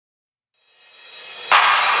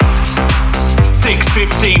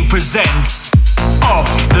615 presents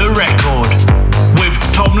Off the Record with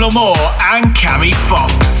Tom Lamore and Cammy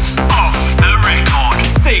Fox. Off the Record.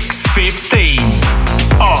 615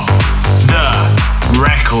 Off the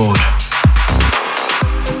Record.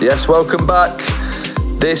 Yes, welcome back.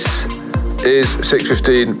 This is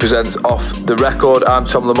 615 presents Off the Record. I'm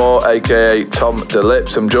Tom Lamore, aka Tom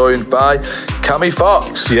DeLips. I'm joined by Cammy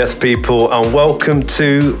Fox. Yes, people, and welcome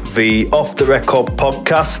to the Off the Record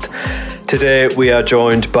podcast. Today we are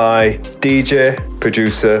joined by DJ,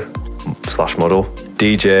 producer / model,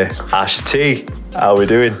 DJ Ash T. How are we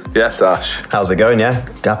doing? Yes, Ash. How's it going? Yeah,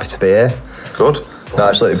 happy to be here. Good. Nice.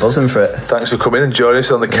 Absolutely buzzing for it. Thanks for coming and joining us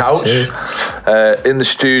on the couch, in the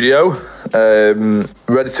studio,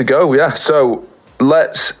 ready to go. Yeah, so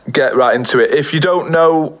let's get right into it. If you don't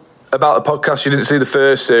know about the podcast, you didn't see the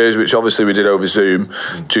first series, which obviously we did over Zoom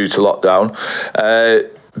due to lockdown.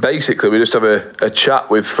 Basically, we just have a chat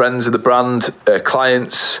with friends of the brand,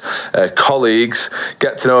 clients, colleagues,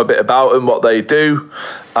 get to know a bit about them, what they do,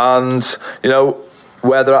 and, you know,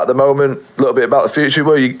 where they're at the moment, a little bit about the future.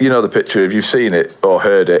 Well, you know the picture. If you've seen it or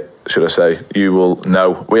heard it, should I say, you will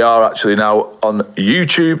know. We are actually now on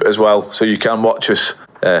YouTube as well, so you can watch us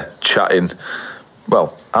chatting,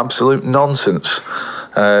 well, absolute nonsense.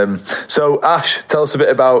 So, Ash, tell us a bit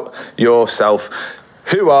about yourself.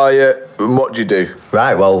 Who are you and what do you do?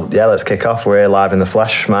 Right, well, yeah, let's kick off. We're live in the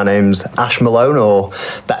flesh. My name's Ash Malone, or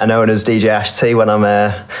better known as DJ Ash T when I'm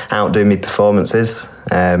out doing my performances.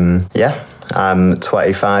 I'm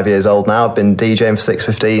 25 years old now. I've been DJing for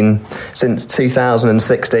 615 since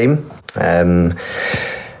 2016. And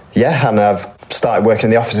I've started working in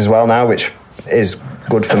the office as well now, which is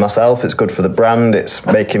good for myself. It's good for the brand. It's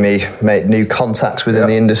making me make new contacts within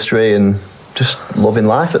the industry and just loving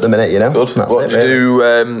life at the minute, you know. Good. That's what it, do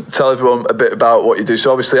really. You do? Tell everyone a bit about what you do.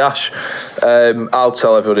 So obviously, Ash, I'll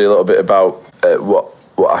tell everybody a little bit about what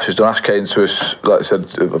Ash has done. Ash came to us, like I said,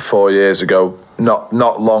 4 years ago. Not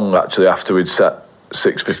long actually after we'd set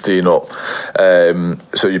 615 up.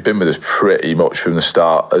 So you've been with us pretty much from the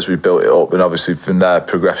start as we built it up, and obviously from there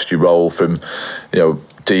progressed your role from, you know,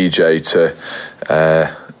 DJ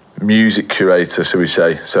to music curator, so we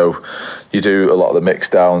say. So you do a lot of the mix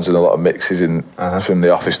downs and a lot of mixes in from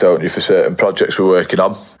the office, don't you, for certain projects we're working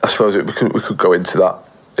on. I suppose we could go into that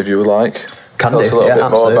if you would like. Tell us a little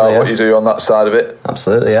bit more about what you do on that side of it.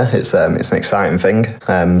 Absolutely, yeah. It's an exciting thing.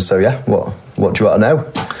 What do you want to know?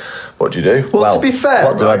 What do you do? Well, to be fair,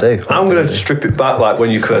 what do I do? I'm going to strip it back like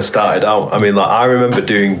when you first started out. I mean, like, I remember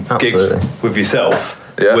doing gigs with yourself.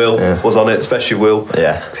 Yeah. Will was on it, especially Will.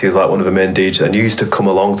 Yeah. Because he was like one of the main DJs, and you used to come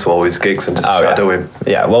along to all his gigs and just shadow him.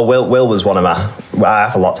 Yeah, well, Will was one of my... I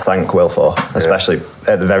have a lot to thank Will for, especially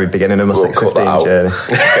at the very beginning of my 615 journey.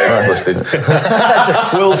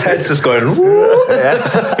 Will's head's just going...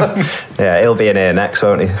 Yeah, he'll be in here next,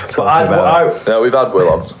 won't he? No, we've had Will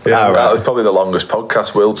on. That was probably the longest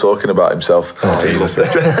podcast, Will talking about himself. Oh, Jesus.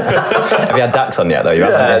 Have you had Dax on yet, though?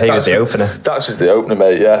 He was the opener. Dax is the opener,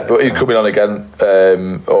 mate, yeah. But he's coming on again,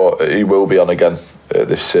 or he will be on again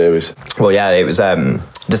this series. Well, yeah, it was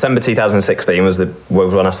December 2016 was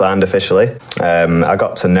when I signed officially. I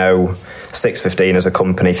got to know 615 as a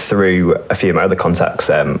company through a few of my other contacts,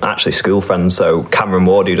 actually school friends. So Cameron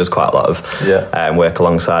Ward, who does quite a lot of work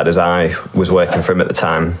alongside us, I was working for him at the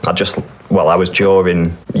time. I was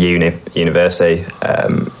during university.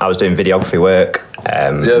 I was doing videography work,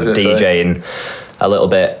 DJing a little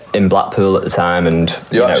bit in Blackpool at the time, and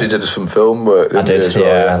you actually did some film work. I did,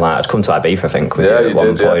 Like, I'd come to Ibiza, I think, with you at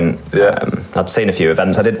one point. Yeah. I'd seen a few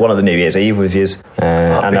events. I did one of the New Year's Eve with you.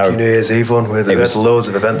 New Year's Eve one where there was loads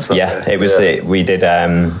of events. It was we did.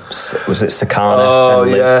 Was it Sakana? Oh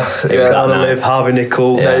yeah, it was that Live, Harvey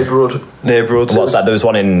Nichols, Neighbourhood. What's that? There was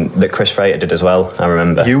one that Chris Frater did as well. I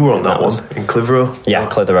remember. You were on that one in Clitheroe. Yeah,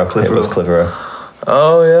 Clitheroe. It was Clitheroe.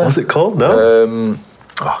 Oh yeah. What's it called? No.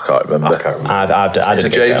 I can't remember.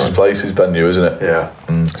 It's James's Place's venue, isn't it? Yeah.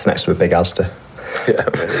 It's next to a big Asda. Yeah.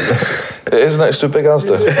 It is next to a big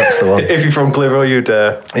Asda. That's the one. If you're from Clitheroe,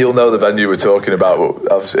 you'll know the venue we're talking about.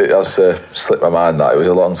 It has slipped my mind that it was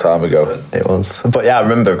a long time ago. It was. But yeah, I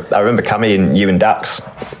remember Cammy and you and Dax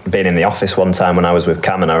being in the office one time when I was with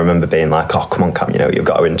Cam, and I remember being like, "Oh, come on, Cam, you've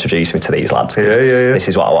got to introduce me to these lads. Yeah. This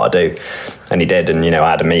is what I want to do." And he did, and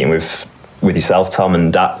I had a meeting with yourself, Tom,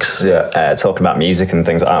 and Dax, talking about music and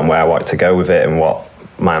things like that, and where I wanted to go with it and what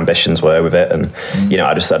my ambitions were with it. And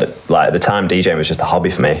I just said it, like, at the time DJing was just a hobby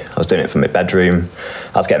for me. I was doing it from my bedroom.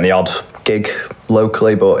 I was getting the odd gig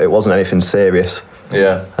locally, but it wasn't anything serious.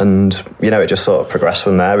 Yeah. And it just sort of progressed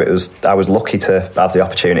from there. I was lucky to have the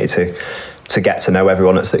opportunity to get to know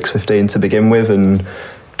everyone at 615 to begin with, and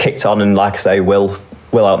kicked on. And like I say, Will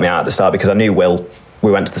Will helped me out at the start because I knew Will.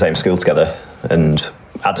 We went to the same school together, and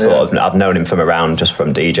I'd known him from around, just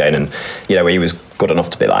from DJing, and he was good enough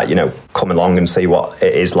to be like, come along and see what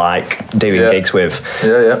it is like doing gigs with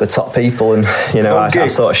the top people, and I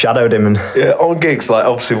sort of shadowed him. And on gigs, like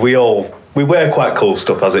obviously we wear quite cool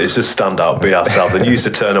stuff as it is, just stand out, be ourselves, and you used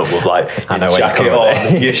to turn up with like your jacket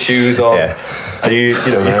on, your shoes on. And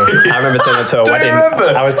I remember turning up to a wedding. You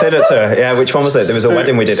remember? I was turning up to which one was it? There was a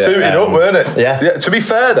wedding we did. Suiting up, weren't it? Yeah. To be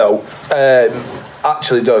fair though,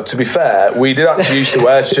 actually, no, to be fair, we did actually used to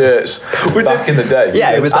wear shirts back in the day.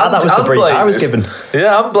 Yeah, it was that was the brief I was given.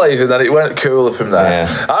 Yeah, and blazers, then it went cooler from there.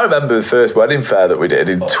 Yeah. I remember the first wedding fair that we did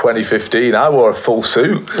in 2015. I wore a full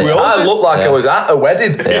suit. I looked like I was at a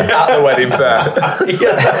wedding at the wedding fair.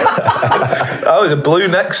 I was a blue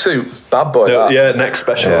neck suit. Bad boy. Neck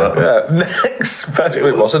special. Neck special.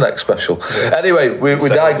 It was a neck special. Anyway, we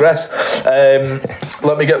digress.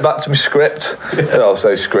 Let me get back to my script. I'll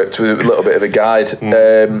say script with a little bit of a guide.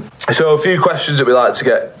 So a few questions that we like to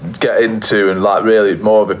get into, and like really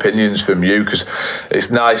more of opinions from you, because it's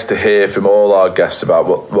nice to hear from all our guests about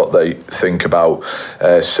what they think about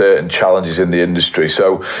certain challenges in the industry.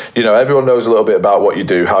 So everyone knows a little bit about what you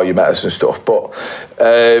do, how you met us and stuff, but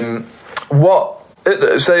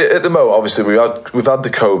at the moment, obviously we've had the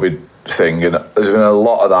COVID thing, and there's been a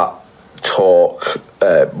lot of that talk.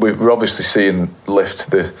 We're obviously seeing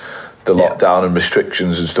lift the lockdown and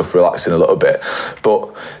restrictions and stuff relaxing a little bit,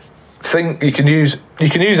 but think you can use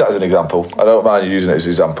that as an example. I don't mind using it as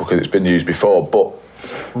an example because it's been used before. But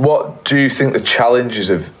what do you think the challenges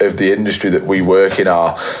of the industry that we work in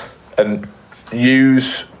are, and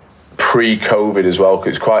use pre-COVID as well?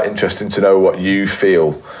 Because it's quite interesting to know what you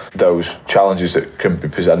feel those challenges that can be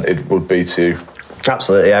presented would be to.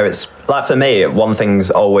 Absolutely, yeah. It's like, for me, one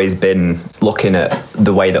thing's always been looking at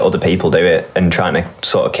the way that other people do it and trying to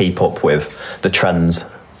sort of keep up with the trends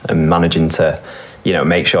and managing to,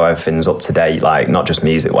 make sure everything's up to date, like not just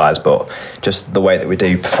music wise, but just the way that we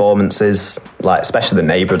do performances, like especially the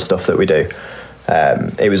neighbourhood stuff that we do.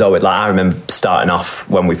 It was always like, I remember starting off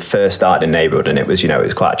when we first started in neighbourhood, and it was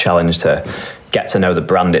quite a challenge to get to know the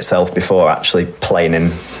brand itself before actually playing in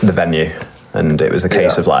the venue. And it was a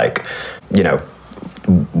case of like,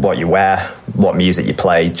 what you wear, what music you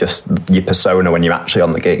play, just your persona when you're actually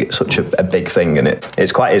on the gig. It's such a big thing, and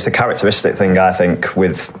it's a characteristic thing, I think,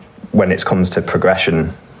 when it comes to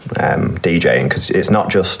progression DJing, because it's not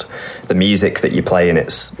just the music that you play, and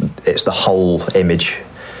it's the whole image.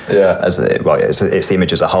 It's the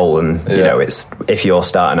image as a whole, and it's, if you're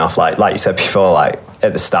starting off like you said before, like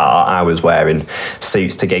at the start, I was wearing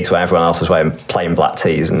suits to gigs where everyone else was wearing plain black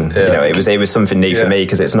tees, and it was something new for me,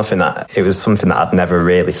 because it was something that I'd never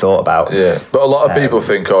really thought about. Yeah, but a lot of people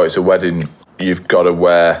think, it's a wedding, you've got to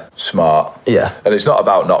wear smart. Yeah, and it's not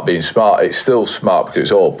about not being smart. It's still smart because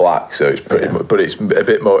it's all black, so it's pretty. But it's a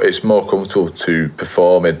bit more. It's more comfortable to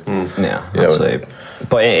perform in. Absolutely.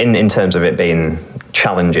 But in terms of it being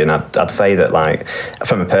challenging, I'd say that, like,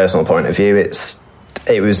 from a personal point of view,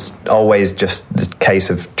 it was always just the case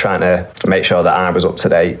of trying to make sure that I was up to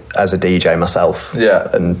date as a DJ myself,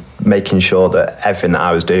 and making sure that everything that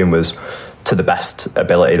I was doing was to the best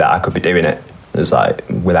ability that I could be doing it. It's like,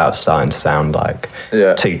 without starting to sound like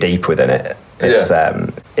too deep within it.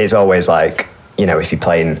 It's always like, if you're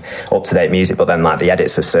playing up-to-date music, but then like the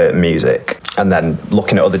edits of certain music, and then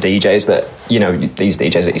looking at other DJs that, these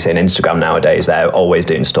DJs that you see on Instagram nowadays, they're always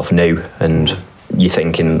doing stuff new, and you're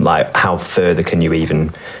thinking, like, how further can you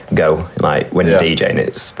even go? Like, when you're DJing,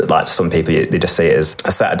 it's like, some people, they just see it as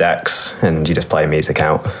a set of decks and you just play music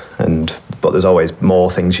out, but there's always more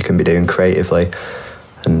things you can be doing creatively,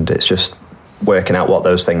 and it's just working out what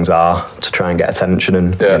those things are to try and get attention,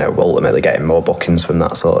 and ultimately getting more bookings from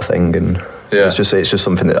that sort of thing. And it's just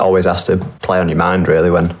something that always has to play on your mind,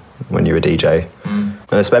 really, when you're a DJ. And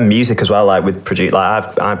it's been music as well. Like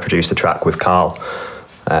I produced a track with Carl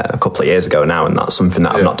a couple of years ago now, and that's something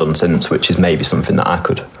that I've not done since, which is maybe something that I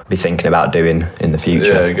could be thinking about doing in the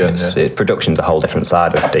future. Production's a whole different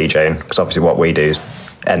side of DJing, because obviously what we do is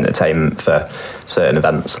entertainment for certain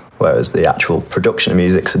events, whereas the actual production of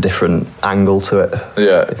music's a different angle to it.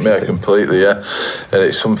 Completely. And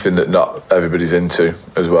it's something that not everybody's into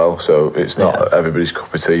as well, so it's not everybody's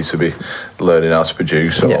cup of tea to be learning how to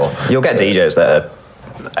produce. You'll get DJs that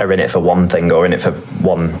are in it for one thing, or in it for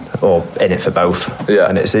one, or in it for both.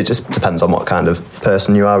 And it just depends on what kind of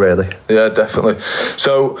person you are, really. Yeah, definitely.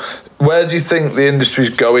 So where do you think the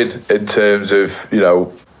industry's going in terms of,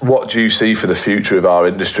 what do you see for the future of our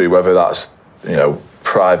industry, whether that's,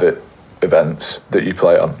 private events that you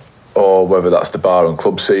play on, or whether that's the bar and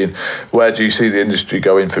club scene? Where do you see the industry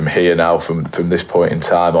going from here now, from this point in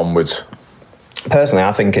time onwards? Personally,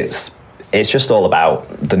 I think it's just all about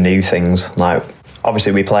the new things. Like,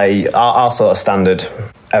 obviously, we play our sort of standard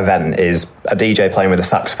event is a DJ playing with a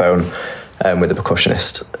saxophone with a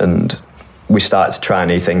percussionist, and we started to try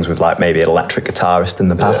new things with like maybe an electric guitarist in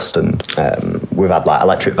the past, and we've had like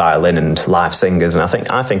electric violin and live singers, and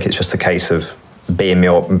I think it's just a case of being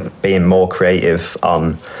more creative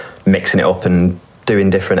on mixing it up and doing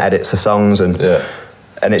different edits of songs, and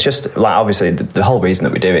it's just like, obviously the whole reason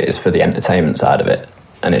that we do it is for the entertainment side of it,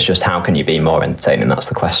 and it's just how can you be more entertaining? That's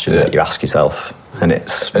the question that you ask yourself, and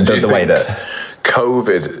it's the way that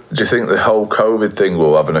COVID, do you think the whole COVID thing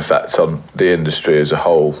will have an effect on the industry as a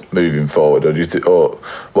whole moving forward, or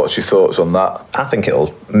what's your thoughts on that? I think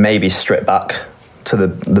it'll maybe strip back to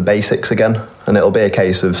the basics again, and it'll be a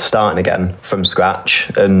case of starting again from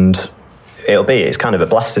scratch, and it's kind of a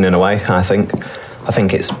blessing in a way. I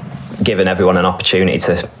think it's given everyone an opportunity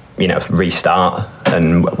to restart,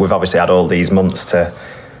 and we've obviously had all these months to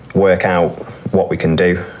work out what we can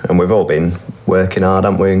do, and we've all been working hard,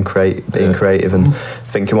 haven't we, and being creative and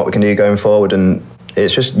thinking what we can do going forward, and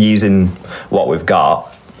it's just using what we've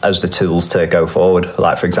got as the tools to go forward.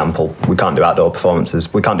 Like, for example, we can't do indoor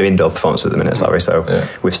performances at the minute, so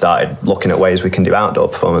we've started looking at ways we can do outdoor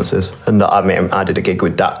performances. And I mean, I did a gig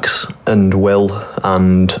with Dax and Will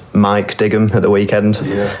and Mike Diggum at the weekend,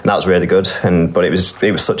 and that was really good, but it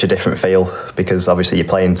was such a different feel, because obviously you're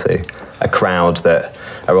playing to a crowd that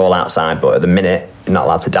are all outside, but at the minute you're not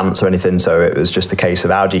allowed to dance or anything, so it was just a case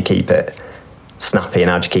of how do you keep it snappy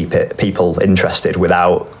and how do you keep it people interested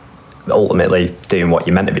without ultimately doing what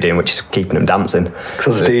you're meant to be doing, which is keeping them dancing.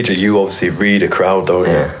 Because as a DJ, you obviously read a crowd, don't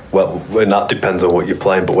you? Well, and that depends on what you're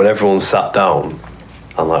playing, but when everyone's sat down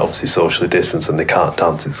and like obviously socially distanced and they can't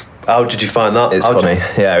dance, how did you find that? It's funny.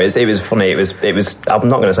 It was funny. It was. I'm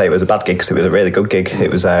not going to say it was a bad gig, because it was a really good gig.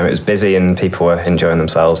 It was busy and people were enjoying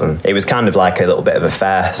themselves, and it was kind of like a little bit of a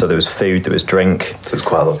fair. So there was food, there was drink, so it's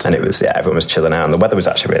quite a lot. And it was everyone was chilling out, and the weather was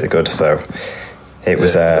actually really good. So it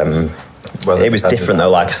was. It was different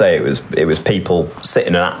though. Like I say, it was people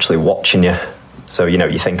sitting and actually watching you. So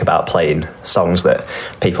you think about playing songs that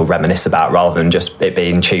people reminisce about rather than just it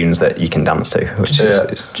being tunes that you can dance to. Which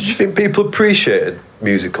is. Did you think people appreciated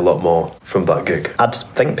music a lot more from that gig? I'd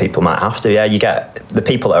think people might have to. Yeah, you get the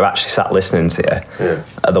people that are actually sat listening to you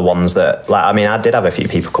are the ones that, like, I mean, I did have a few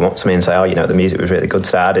people come up to me and say, oh, the music was really good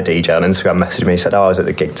today. I had a DJ on Instagram message me, said, oh, I was at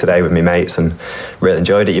the gig today with my mates and really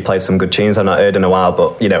enjoyed it. You played some good tunes I've not heard in a while,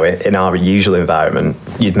 but in our usual environment,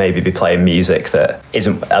 you'd maybe be playing music that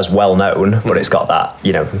isn't as well known, but it's got that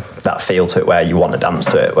that feel to it where you want to dance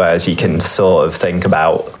to it, whereas you can sort of think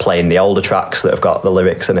about playing the older tracks that have got the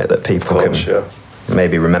lyrics in it that people can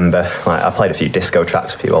maybe remember. Like, I played a few disco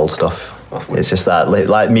tracks, a few old stuff. It's just that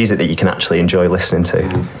like music that you can actually enjoy listening to,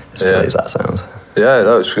 as silly as that sounds. Yeah,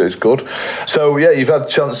 no, it's good. So you've had a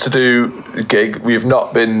chance to do a gig. We've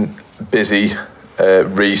not been busy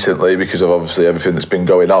recently because of obviously everything that's been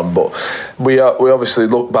going on, but we obviously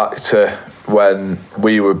look back to when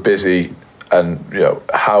we were busy and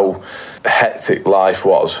how hectic life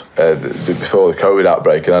was before the COVID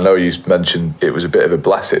outbreak. And I know you mentioned it was a bit of a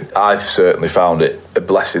blessing. I've certainly found it a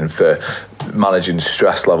blessing for managing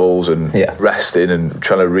stress levels and resting and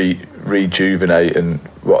trying to rejuvenate and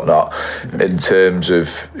whatnot in terms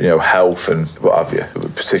of health and what have you,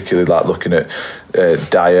 particularly like looking at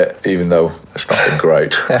diet, even though it's not been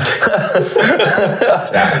great.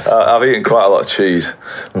 I've eaten quite a lot of cheese,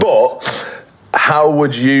 but how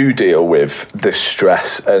would you deal with the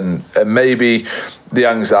stress and maybe the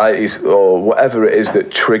anxieties or whatever it is that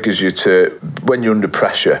triggers you to when you're under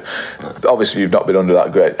pressure? Obviously, you've not been under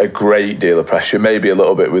a great deal of pressure, maybe a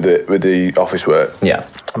little bit with the office work. Yeah.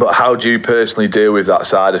 But how do you personally deal with that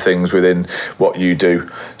side of things within what you do?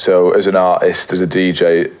 So, as an artist, as a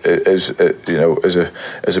DJ,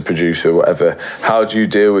 as a producer, whatever, how do you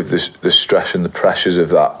deal with the stress and the pressures of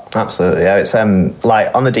that? Absolutely, yeah. It's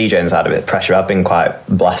like on the DJing side of it, pressure. I've been quite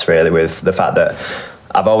blessed really with the fact that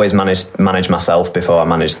I've always managed myself before I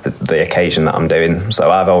manage the occasion that I'm doing. So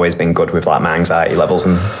I've always been good with like my anxiety levels,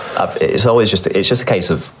 and it's just a case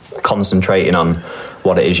of concentrating on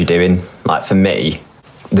what it is you're doing. Like for me,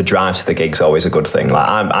 the drive to the gig's always a good thing. Like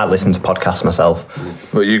I listen to podcasts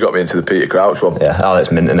myself. Well, you got me into the Peter Crouch one. Yeah, that's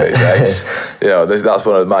mint, isn't it? That's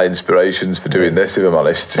one of my inspirations for doing this, if I'm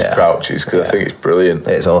honest, Crouches, because I think it's brilliant.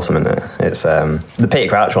 It's awesome, isn't it? It's the Peter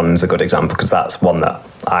Crouch one is a good example because that's one that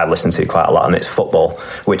I listen to quite a lot, and it's football,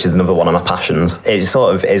 which is another one of my passions. It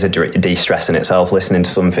sort of is a de-stress in itself, listening to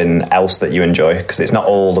something else that you enjoy, because it's not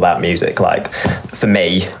all about music. Like for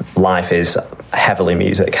me, life is heavily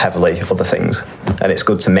music, heavily other things, and it's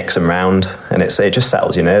good to mix them round, and it just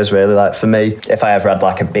settles your nerves really. Like for me, if I ever had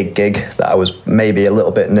like a big gig that I was maybe a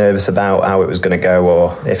little bit nervous about how it was going to go,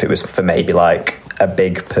 or if it was for maybe like a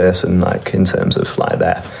big person, like in terms of like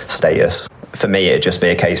their status, for me it'd just be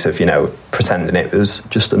a case of, you know, pretending it was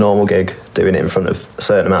just a normal gig, doing it in front of a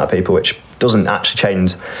certain amount of people, which doesn't actually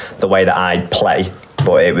change the way that I play,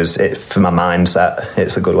 but for my mindset,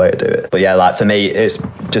 it's a good way to do it. But yeah, like for me, it's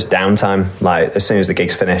just downtime. Like as soon as the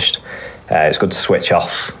gig's finished, it's good to switch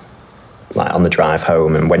off, like on the drive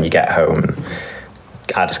home, and when you get home,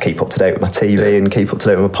 I just keep up to date with my TV and keep up to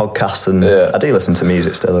date with my podcasts, and I do listen to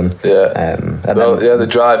music still. And the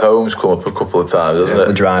drive home's come up a couple of times, doesn't it?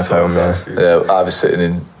 The drive home, either sitting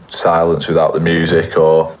in silence without the music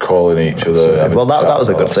or calling each other. Well, that was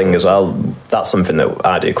a good thing as well. That's something that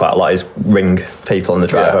I do quite a lot, is ring people on the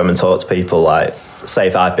drive home and talk to people. Like, say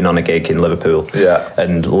if I've been on a gig in Liverpool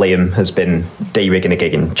and Liam has been de-rigging a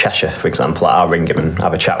gig in Cheshire, for example, I'll ring him and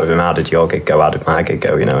have a chat with him. How did your gig go? How did my gig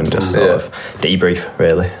go? You know, and just sort of debrief,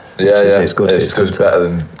 really. It's good. It's better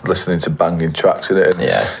than listening to banging tracks in it. And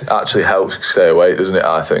it actually helps stay awake, doesn't it?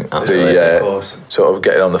 I think sort of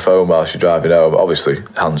getting on the phone whilst you're driving home, obviously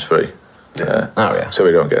hands free. So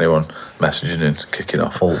we don't get anyone messaging and kicking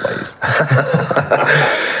off. Always.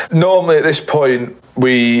 Normally at this point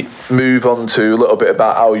we move on to a little bit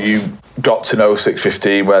about how you got to know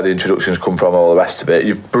 615, where the introductions come from, all the rest of it.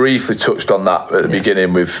 You've briefly touched on that at the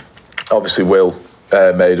beginning with obviously Will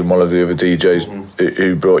Maid and one of the other DJs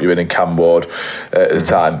who brought you in Cam Ward at the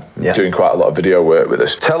time, doing quite a lot of video work with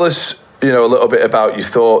us. Tell us, a little bit about your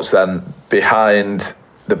thoughts then behind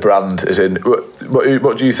the brand, as in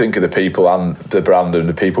what do you think of the people and the brand and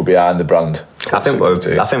the people behind the brand? I think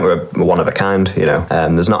we're one of a kind.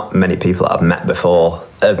 There's not many people that I've met before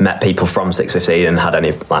have met people from 615 and had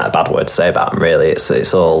any like a bad word to say about them. Really,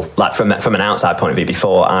 it's all like from an outside point of view.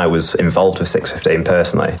 Before I was involved with 615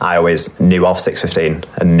 personally, I always knew of 615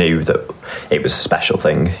 and knew that it was a special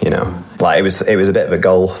thing. Like it was a bit of a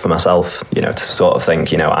goal for myself. To sort of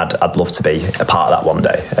think, I'd love to be a part of that one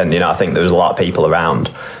day. And I think there was a lot of people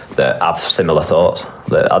around that have similar thoughts.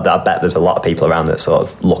 I bet there's a lot of people around that sort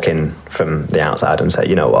of look in from the outside and say,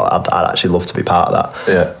 I'd actually love to be part of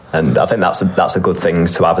that. Yeah. And I think that's a good thing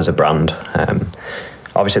to have as a brand.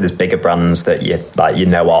 Obviously, there's bigger brands that you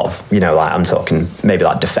know of. Like I'm talking maybe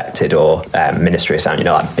like Defected or Ministry of Sound.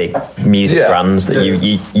 Like big music brands that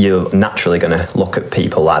you're naturally going to look at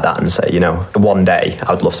people like that and say, one day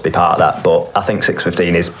I would love to be part of that. But I think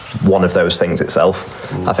 615 is one of those things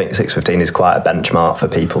itself. I think 615 is quite a benchmark for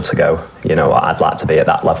people to go, I'd like to be at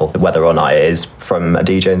that level, whether or not it is from a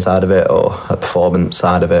DJing side of it or a performance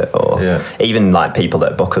side of it, or even like people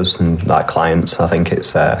that book us and like clients. I think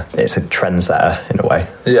it's a trendsetter in a way.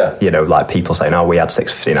 Yeah. Like people saying, we had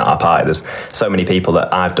 615 at our party. There's so many people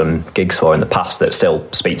that I've done gigs for in the past that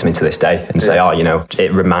still speak to me to this day and say,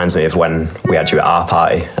 it reminds me of when we had you at our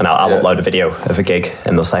party. And I'll upload a video of a gig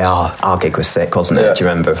and they'll say, our gig was sick, wasn't it? Do you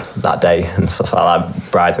remember that day? And stuff like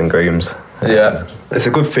that, brides and grooms. Yeah. It's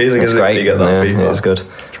a good feeling, isn't it, when you get that feedback? It's good.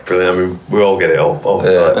 Brilliant. I mean, we all get it all the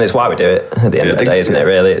time. And it's why we do it at the end of the day, isn't it,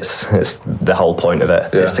 really? It's the whole point of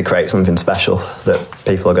it. It's to create something special that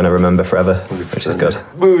people are going to remember forever, 100%. Which is good.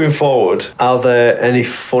 Moving forward, are there any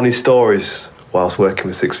funny stories whilst working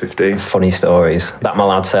with 615? Funny stories? That I'm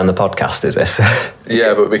allowed to say on the podcast, is this?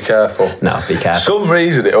 Yeah, but be careful. No, be careful. For some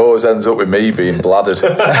reason, it always ends up with me being bladdered.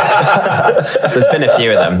 There's been a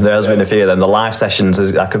few of them. There has been a few of them. The live sessions,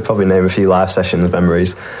 I could probably name a few live sessions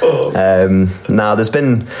memories. Now, there's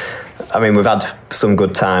been... we've had some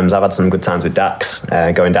good times. I've had some good times with Dax,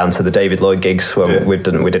 going down to the David Lloyd gigs when we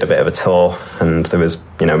did a bit of a tour, and there was,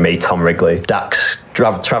 me, Tom Wrigley, Dax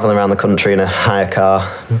travelling around the country in a hire car,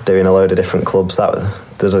 doing a load of different clubs.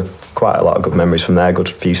 There's quite a lot of good memories from there, good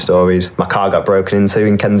few stories. My car got broken into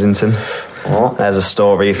in Kensington. There's a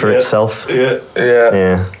story for itself.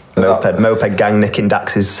 Yeah. Moped gang nicking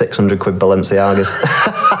Dax's 600 quid Balenciagas.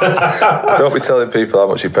 Don't be telling people how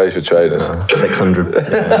much you pay for trainers. 600.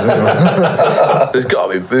 There's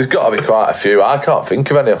got to be quite a few. I can't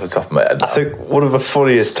think of any off the top of my head. I think one of the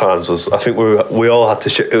funniest times was, I think we all had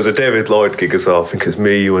to it was a David Lloyd gig as well. I think it was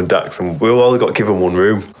me, you and Dax, and we all got given one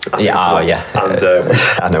room. And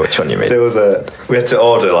I know which one you mean. We had to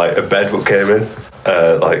order like a bed what came in.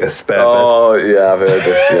 Like a spare bed. Oh yeah, I've heard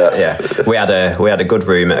this. Yeah. We had a good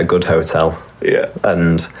room at a good hotel. Yeah.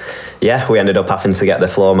 And yeah, we ended up having to get the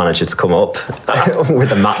floor manager to come up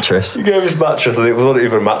with a mattress. He gave his mattress, and it wasn't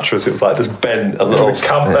even a mattress, it was like just bent a little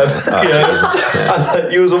camp bed.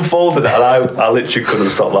 And he was unfolding it, and I literally couldn't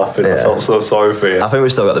stop laughing. I felt so sorry for you. I think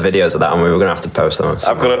we've still got the videos of that, and we were going to have to post them.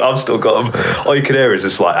 I've still got them. All you can hear is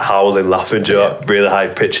this like howling laughing joke, really high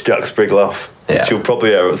pitched Jack Sprigg laugh, which you'll probably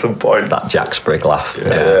hear at some point. That Jack Sprigg laugh.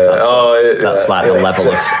 That's like the level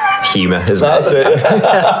of humour, isn't That's it?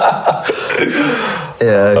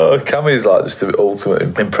 Yeah. Cammy's like just the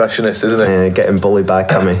ultimate impressionist, isn't he? Yeah, getting bullied by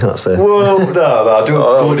Cammy. That's it. Well, no, I do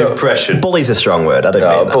a good impression. Bully's a strong word. I don't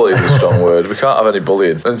No, mean that. bullying is a strong word. We can't have any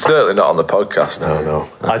bullying, and certainly not on the podcast. No.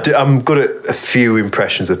 I'm good at a few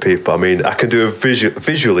impressions of people. I mean, I can do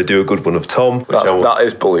visually do a good one of Tom, That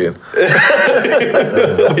is bullying.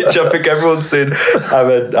 which I think everyone's seen. I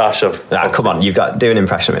mean, Ash, Come on, you've got do an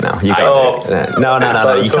impression of it now. You got no.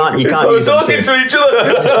 You can't use them talking too. to each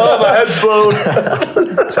other. Oh, my head's blown.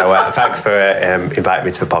 So thanks for inviting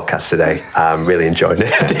me to the podcast today. I'm really enjoying it.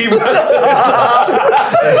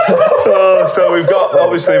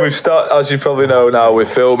 So we've started, as you probably know now, we're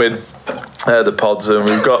filming the pods, and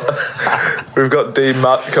we've got Dean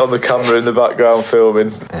Mack on the camera in the background filming.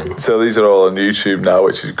 So these are all on YouTube now,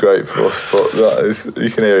 which is great for us. But you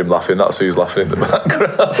can hear him laughing. That's who's laughing in the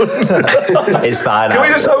background. It's fine. Can we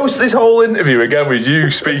just host this whole interview again with you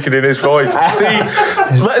speaking in his voice?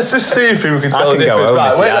 Let's just see if people can tell the difference.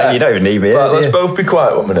 You don't even need me. Right, let's both be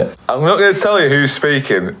quiet 1 minute. I'm not going to tell you who's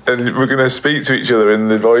speaking, and we're going to speak to each other in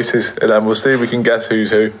the voices, and then we'll see if we can guess who's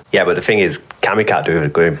who. Yeah, but the thing is, Cammy can't do a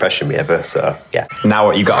good impression of me ever, so yeah. Now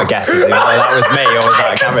what you got to guess is whether that was me or was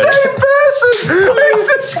that Cameron. It's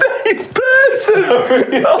the same person!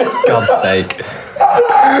 God's sake.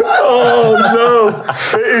 Oh no!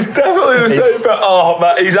 It is definitely the same person. Oh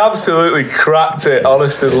man, he's absolutely cracked it,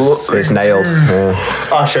 honestly. It's nailed.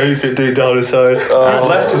 I'll show you some dude down the side. I've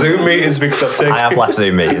left Zoom meetings because I've taken... I have left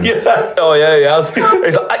Zoom meetings. Yeah. Oh yeah, he has.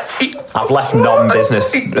 He's like, I've left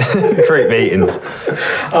non-business group meetings.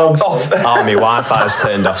 Army Wi-Fi is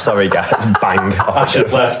turned off. Sorry guys. Bang. Ash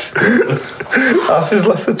has left. Ash has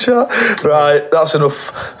left the chat. Right, that's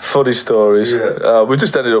enough funny stories. Yeah. We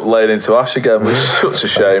just ended up laying into Ash again, which is such a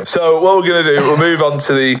shame. So what we're going to do, we'll move on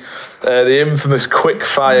to the infamous quick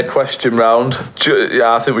fire question round.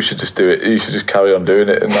 I think we should just do it. You should just carry on doing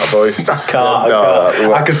it in that voice. I can't.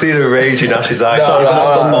 I can see the rage in Ash's eyes.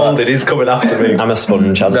 He's coming after me. I'm a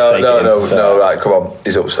sponge. I'll just take it. No, right, come on.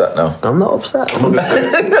 He's upset now. I'm not upset.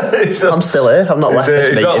 I'm still here. I've not left this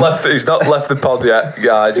meeting. He's not left the pod yet,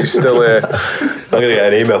 guys. He's still here. I'm going to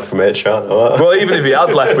get an email from HR. Well, even if he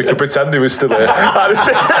had left, we could pretend he was still here.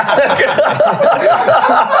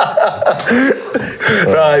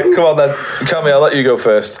 Right, come on then. Cammy, I'll let you go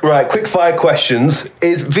first. Right, quick fire questions.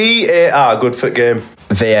 Is VAR good for the game?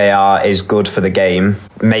 VAR is good for the game.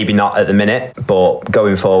 Maybe not at the minute, but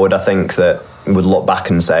going forward, I think that we'd look back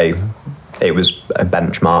and say it was a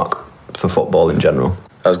benchmark for football in general.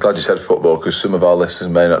 I was glad you said football, because some of our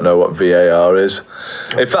listeners may not know what VAR is.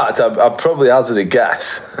 In fact, I'd probably hazard a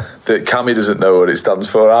guess that Cammy doesn't know what it stands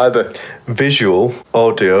for either. Visual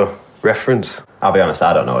Audio Reference. I'll be honest,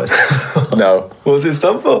 I don't know what it is. No. What does it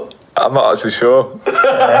stand for? I'm not actually sure.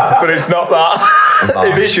 But it's not that.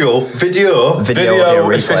 Video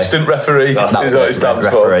assistant referee is what it stands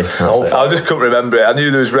for. I just couldn't remember it. I knew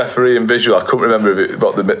there was referee and visual. I couldn't remember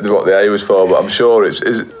what the A was for, but I'm sure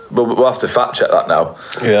we'll have to fact check that now.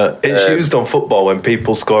 Yeah, it's used on football when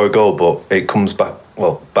people score a goal, but it comes back,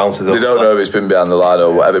 bounces up. They don't know if it's been behind the line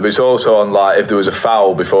or whatever, but it's also on like if there was a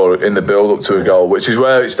foul before in the build up to a goal, which is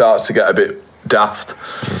where it starts to get a bit daft.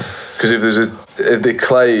 Because if they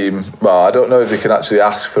claim, I don't know if they can actually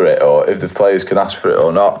ask for it or if the players can ask for it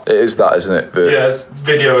or not. It is that, isn't it? Yes,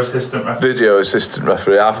 video assistant referee. Video assistant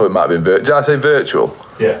referee. I thought it might have been did I say virtual?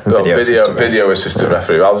 Yeah. Video assistant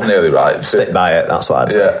referee. I was nearly right. Stick by it. That's what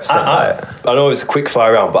I'd say. Yeah. Stick by it. I know it's a quick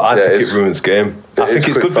fire round, but I think it ruins game. I think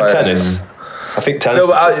it's good for tennis. I think tennis.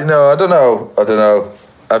 I don't know.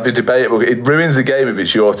 I'd be debatable. It ruins the game if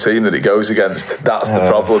it's your team that it goes against. That's the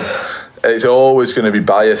problem. It's always going to be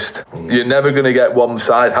biased. You're never going to get one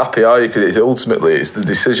side happy, are you? Because ultimately it's the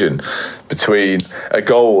decision between a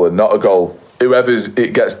goal and not a goal. Whoever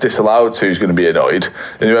it gets disallowed to is going to be annoyed,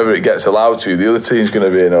 and whoever it gets allowed to, the other team's going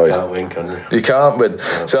to be annoyed. You can't win, can you? You can't win.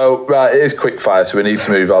 So, right, it is quick fire, so we need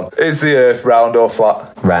to move on. Is the earth round or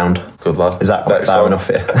flat? Round. Good lad. Is that quick fire enough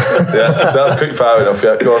here? Yeah, that's quick fire enough,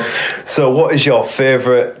 yeah. Go on. So, what is your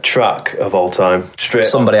favourite track of all time?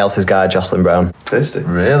 Somebody else's guy, Jocelyn Brown.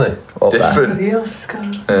 Really? Different. Somebody else's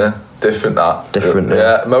guy? Yeah. Different that. Different,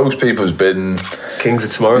 yeah. Most people's been... Kings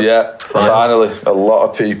of Tomorrow? Yeah, finally. A lot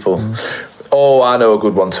of people. Oh, I know a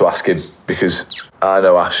good one to ask him, because I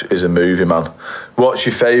know Ash is a movie man. What's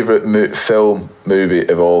your favourite movie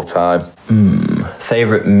of all time?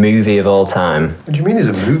 Favourite movie of all time? What do you mean he's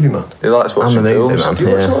a movie man? He likes watching I'm a movie films. man. Do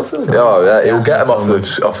you watch a lot of films? Oh yeah, he'll get them off.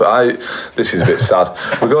 This is a bit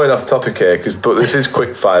sad. We're going off topic here, but this is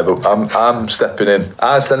quick fire. But I'm stepping in.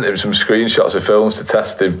 I sent him some screenshots of films to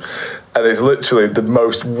test him, and it's literally the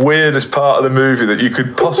most weirdest part of the movie that you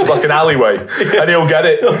could possibly, like an alleyway, and he'll get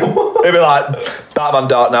it. He'll be like Batman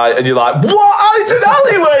Dark Knight, and you're like, what? It's an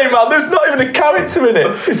alleyway, man. There's not even a character in it.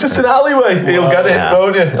 It's just an alleyway. He'll get it,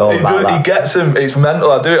 won't you? He gets them. It's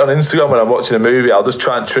mental. I do it on Instagram when I'm watching a movie. I'll just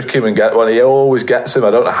try and trick him and get one. He always gets them.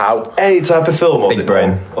 I don't know how. Any type of film, Big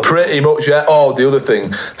brain. Pretty much, yeah. Oh, the other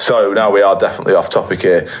thing. Sorry, now we are definitely off topic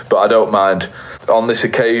here, but I don't mind. On this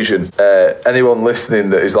occasion, anyone listening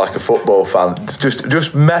that is like a football fan,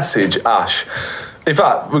 just message Ash. In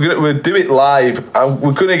fact, we'll do it live.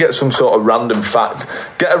 We're going to get some sort of random fact.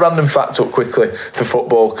 Get a random fact up quickly for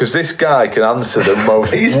football, because this guy can answer the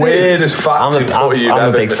most weirdest facts in footy you've ever heard.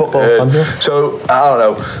 I'm a big football fan. Yeah. So, I don't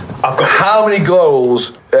know. I've got how many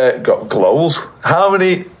goals? How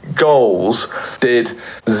many goals did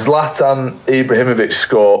Zlatan Ibrahimovic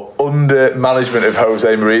score under management of Jose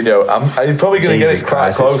Mourinho? I'm probably going to get it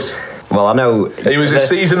quite close. Well, I know he was a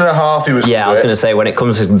season and a half. He was. Yeah, I was going to say, when it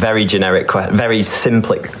comes to very generic, very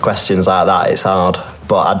simplistic questions like that, it's hard.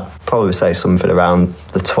 But I'd probably say something around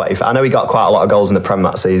the 25. I know he got quite a lot of goals in the Prem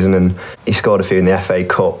that season, and he scored a few in the FA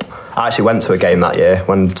Cup. I actually went to a game that year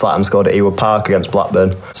when Zlatan scored at Ewood Park against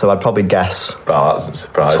Blackburn. So I'd probably guess. Oh, that's a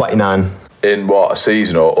surprise. 29. In what, a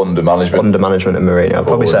season or under management? Under management of Mourinho. I'd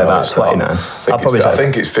probably say about 29. I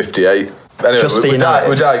think it's 58. Anyway, Just for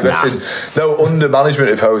we're digressing. Nah. No, under management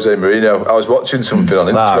of Jose Mourinho. I was watching something on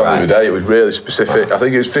Instagram the other day. It was really specific. I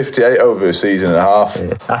think it was 58 over a season and a half.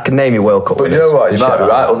 Yeah. I can name you World Cup winners. But you know what? You might be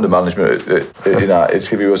right, that. Under management at United,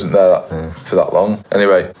 if he wasn't there for that long.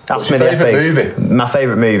 Anyway, what's your favourite movie? My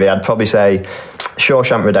favourite movie, I'd probably say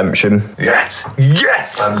Shawshank Redemption. Yes.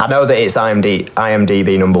 I know that it's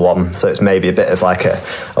IMDb number 1, so it's maybe a bit of like a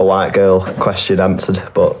white girl question answered,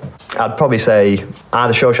 but I'd probably say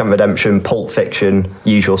either Shawshank Redemption, Pulp Fiction,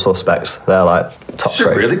 Usual Suspects. They're like top 3.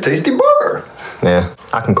 It's a really tasty burger. Yeah,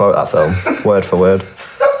 I can quote that film word for word.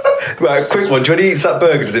 Right, quick one. Do you want to eat that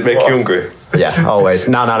burger? Does it make you hungry? Yeah, always.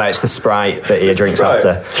 No, it's the Sprite that he drinks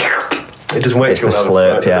after. It doesn't wait. It's the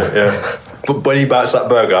slurp, yeah. But when he bites that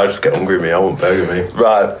burger, I just get hungry. I want burger, me.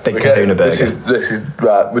 Right, big kahuna burger. This is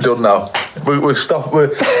right. We're done now. We're stopped.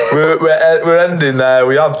 We're ending there.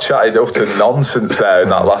 We have chatted utter nonsense there in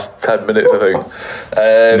that last 10 minutes, I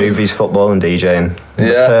think. Movies, football, and DJing.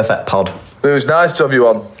 Yeah, perfect pod. It was nice to have you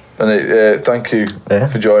on, and thank you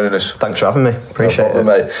for joining us. Thanks for having me. Appreciate it,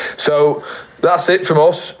 mate. So that's it from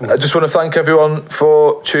us. I just want to thank everyone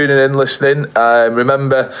for tuning in, listening.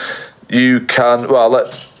 Remember, you can.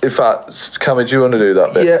 In fact, Cammy, do you want to do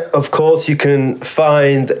that bit? Yeah, of course. You can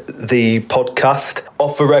find the podcast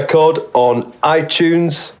Off the Record on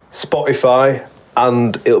iTunes, Spotify,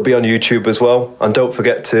 and it'll be on YouTube as well. And don't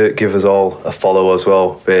forget to give us all a follow as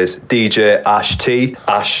well. There's DJ Ash T,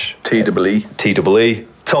 Ash T-E-E,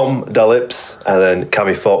 Tom Dallips, and then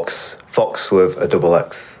Cammy Fox with a double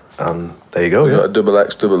X. And there you go. Got a double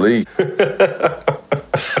X, double E.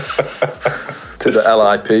 To the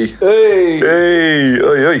LIP. Hey.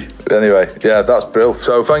 Anyway, yeah, that's brilliant.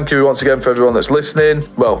 So thank you once again for everyone that's listening.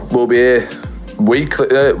 Well, we'll be here weekly.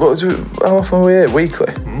 How often are we here?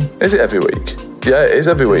 Weekly? Is it every week? Yeah, it is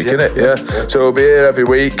every week, isn't it? Yeah. So we'll be here every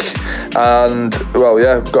week. And,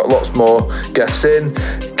 we've got lots more guests in.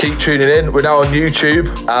 Keep tuning in. We're now on YouTube,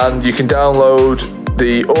 and you can download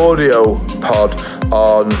the audio pod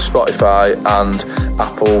on Spotify and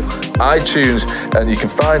Apple iTunes, and you can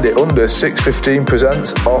find it under 615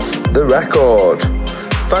 Presents Off the Record.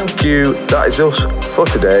 Thank you. That is us for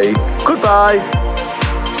today. Goodbye.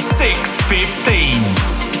 615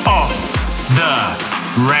 Off the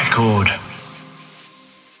Record.